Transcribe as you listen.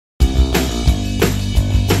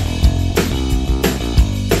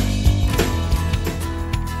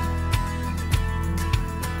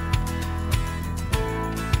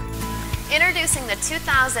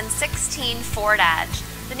2016 Ford Edge.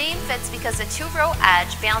 The name fits because the two-row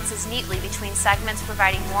Edge balances neatly between segments,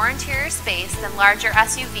 providing more interior space than larger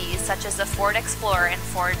SUVs such as the Ford Explorer and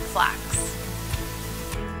Ford Flex.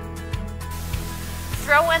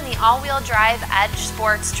 Throw in the all-wheel drive Edge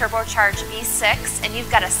Sports turbocharged V6 and you've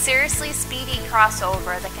got a seriously speedy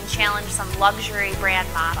crossover that can challenge some luxury brand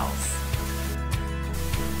models.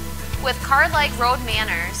 With car-like road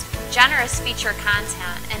manners, generous feature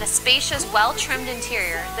content, and a spacious, well-trimmed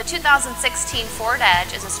interior, the 2016 Ford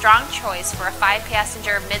Edge is a strong choice for a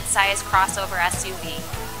 5-passenger mid-size crossover SUV.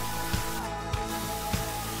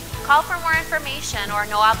 Call for more information or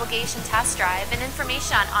no-obligation test drive and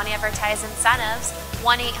information on unadvertised incentives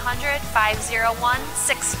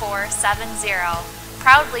 1-800-501-6470.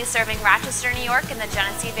 Proudly serving Rochester, New York and the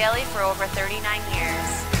Genesee Valley for over 39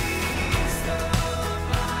 years.